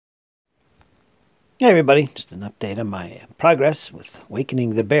Hey everybody, just an update on my progress with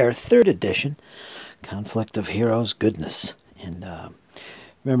Awakening the Bear 3rd edition, Conflict of Heroes Goodness. And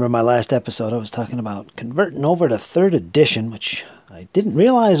remember my last episode I was talking about converting over to 3rd edition, which I didn't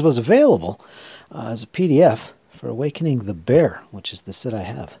realize was available as a PDF for Awakening the Bear, which is the set I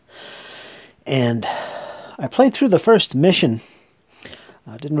have. And I played through the first mission.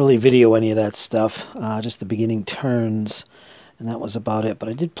 I didn't really video any of that stuff, just the beginning turns. And that was about it. But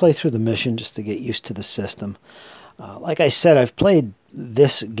I did play through the mission just to get used to the system. Like I said, I've played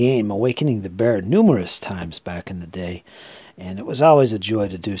this game, Awakening the Bear, numerous times back in the day. And it was always a joy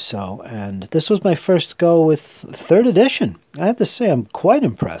to do so. And this was my first go with 3rd edition. I have to say I'm quite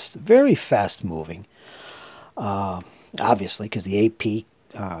impressed. Very fast moving. Obviously, because the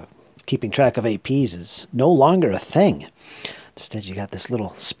AP, keeping track of APs is no longer a thing. Instead, you got this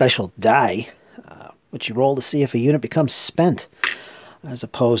little special die, which you roll to see if a unit becomes spent, as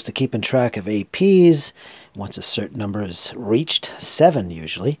opposed to keeping track of APs. Once a certain number is reached, 7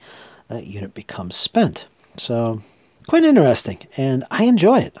 usually, that unit becomes spent. So, quite interesting, and I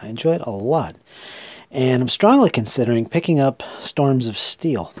enjoy it. I enjoy it a lot. And I'm strongly considering picking up Storms of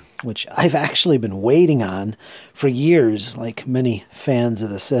Steel, which I've actually been waiting on for years, like many fans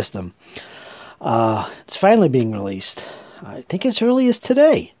of the system. It's finally being released, I think as early as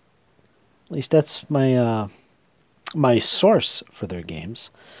today. At least that's my my source for their games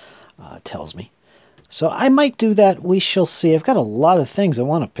tells me. So I might do that. We shall see. I've got a lot of things I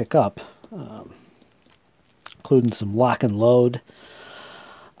want to pick up, including some Lock and Load.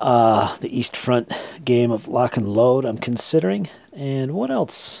 The East Front game of Lock and Load I'm considering. And what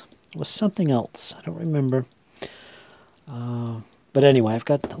else? Was something else. I don't remember. But anyway, I've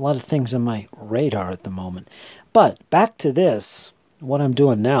got a lot of things on my radar at the moment. But back to this. What I'm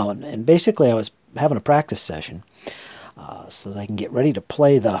doing now, and basically I was having a practice session so that I can get ready to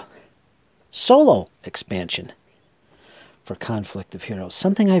play the solo expansion for Conflict of Heroes.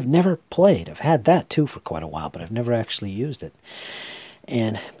 Something I've never played. I've had that too for quite a while, but I've never actually used it.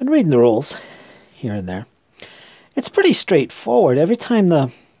 And I've been reading the rules here and there. It's pretty straightforward. Every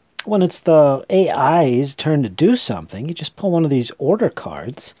time when it's the AI's turn to do something, you just pull one of these order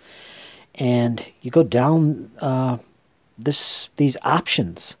cards and you go down these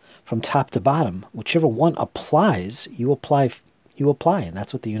options from top to bottom. Whichever one applies, you apply, and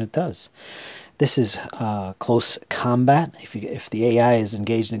that's what the unit does. This is close combat. If the AI is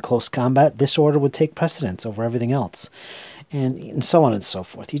engaged in close combat, this order would take precedence over everything else, and so on and so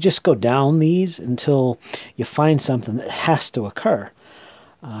forth. You just go down these until you find something that has to occur,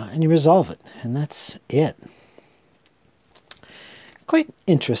 and you resolve it, and that's it. Quite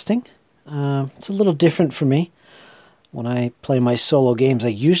interesting. It's a little different for me. When I play my solo games, I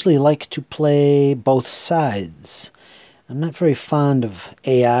usually like to play both sides. I'm not very fond of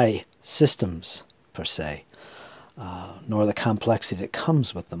AI systems, per se, nor the complexity that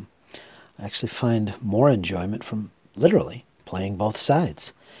comes with them. I actually find more enjoyment from, literally, playing both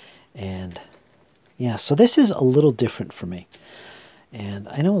sides. And, yeah, so this is a little different for me. And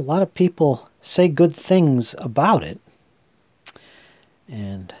I know a lot of people say good things about it.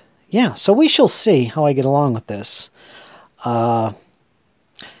 And, yeah, so we shall see how I get along with this. The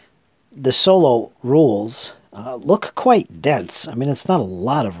solo rules look quite dense. I mean, it's not a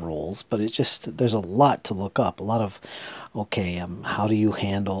lot of rules, but there's a lot to look up. A lot of, okay, how do you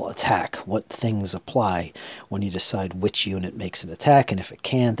handle attack? What things apply when you decide which unit makes an attack, and if it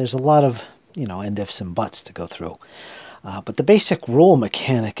can't? There's a lot of, and ifs and buts to go through. But the basic rule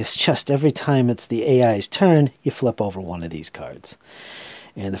mechanic is just every time it's the AI's turn, you flip over one of these cards.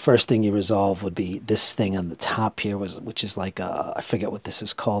 And the first thing you resolve would be this thing on the top here, which is like, I forget what this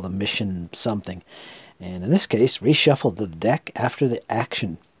is called, a mission something. And in this case, reshuffle the deck after the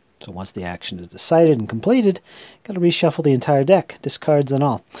action. So once the action is decided and completed, got to reshuffle the entire deck, discards and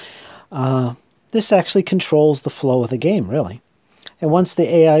all. This actually controls the flow of the game, really. And once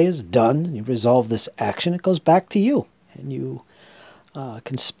the AI is done, you resolve this action, it goes back to you. And you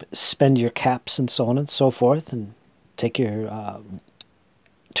can spend your caps and so on and so forth, and take your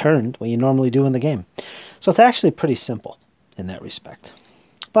turn the way you normally do in the game. So it's actually pretty simple in that respect.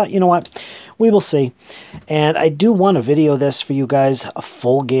 But you know what? We will see. And I do want to video this for you guys, a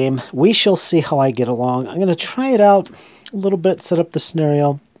full game. We shall see how I get along. I'm going to try it out a little bit, set up the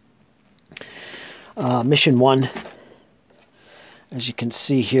scenario. Mission 1, as you can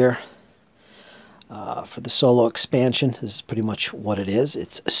see here, for the solo expansion, this is pretty much what it is.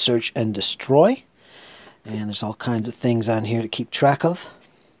 It's search and destroy. And there's all kinds of things on here to keep track of,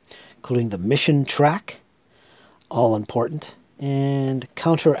 including the mission track, all important. and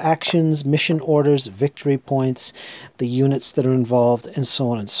counter actions, mission orders, victory points, the units that are involved, and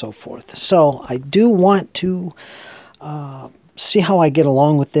so on and so forth. So I do want to see how I get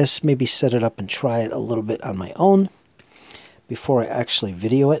along with this, maybe set it up and try it a little bit on my own before I actually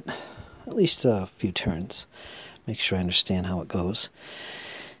video it, at least a few turns. Make sure I understand how it goes.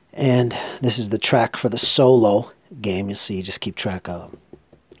 And this is the track for the solo game. You see, you just keep track of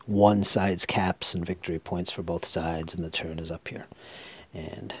one side's caps and victory points for both sides, and the turn is up here.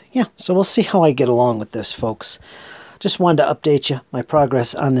 And yeah, so we'll see how I get along with this, folks. Just wanted to update you my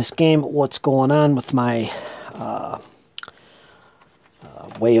progress on this game, what's going on with my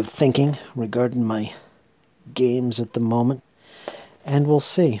way of thinking regarding my games at the moment, and we'll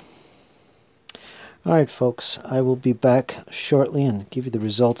see. Alright, folks, I will be back shortly and give you the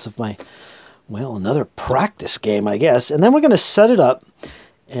results of my, well, another practice game, I guess. And then we're going to set it up,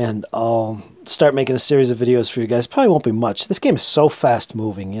 and I'll start making a series of videos for you guys. Probably won't be much. This game is so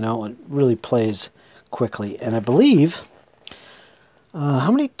fast-moving, you know. It really plays quickly. And I believe, how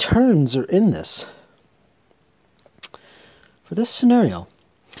many turns are in this? For this scenario,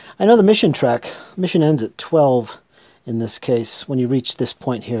 I know the mission ends at 12. In this case, when you reach this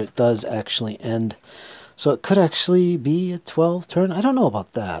point here, it does actually end. So it could actually be a 12 turn. I don't know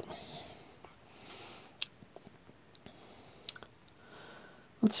about that.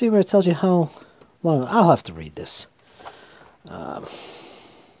 Let's see where it tells you how long. I'll have to read this.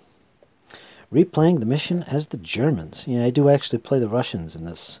 Replaying the mission as the Germans. Yeah, I do actually play the Russians in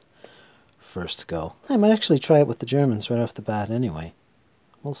this first go. I might actually try it with the Germans right off the bat anyway.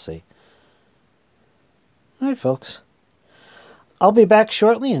 We'll see. Alright, folks. I'll be back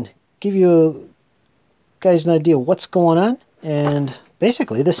shortly and give you guys an idea of what's going on, and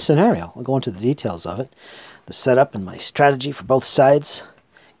basically this scenario. I'll go into the details of it, the setup and my strategy for both sides,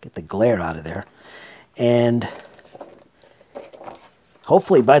 get the glare out of there, and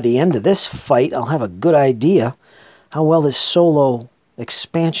hopefully by the end of this fight I'll have a good idea how well this solo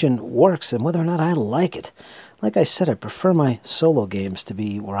expansion works and whether or not I like it. Like I said, I prefer my solo games to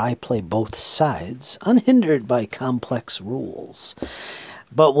be where I play both sides, unhindered by complex rules.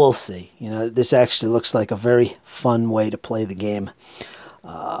 But we'll see. You know, this actually looks like a very fun way to play the game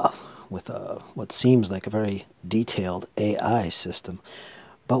with what seems like a very detailed AI system.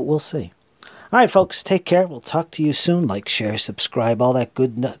 But we'll see. All right, folks, take care. We'll talk to you soon. Like, share, subscribe, all that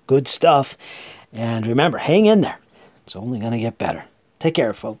good stuff. And remember, hang in there. It's only going to get better. Take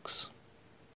care, folks.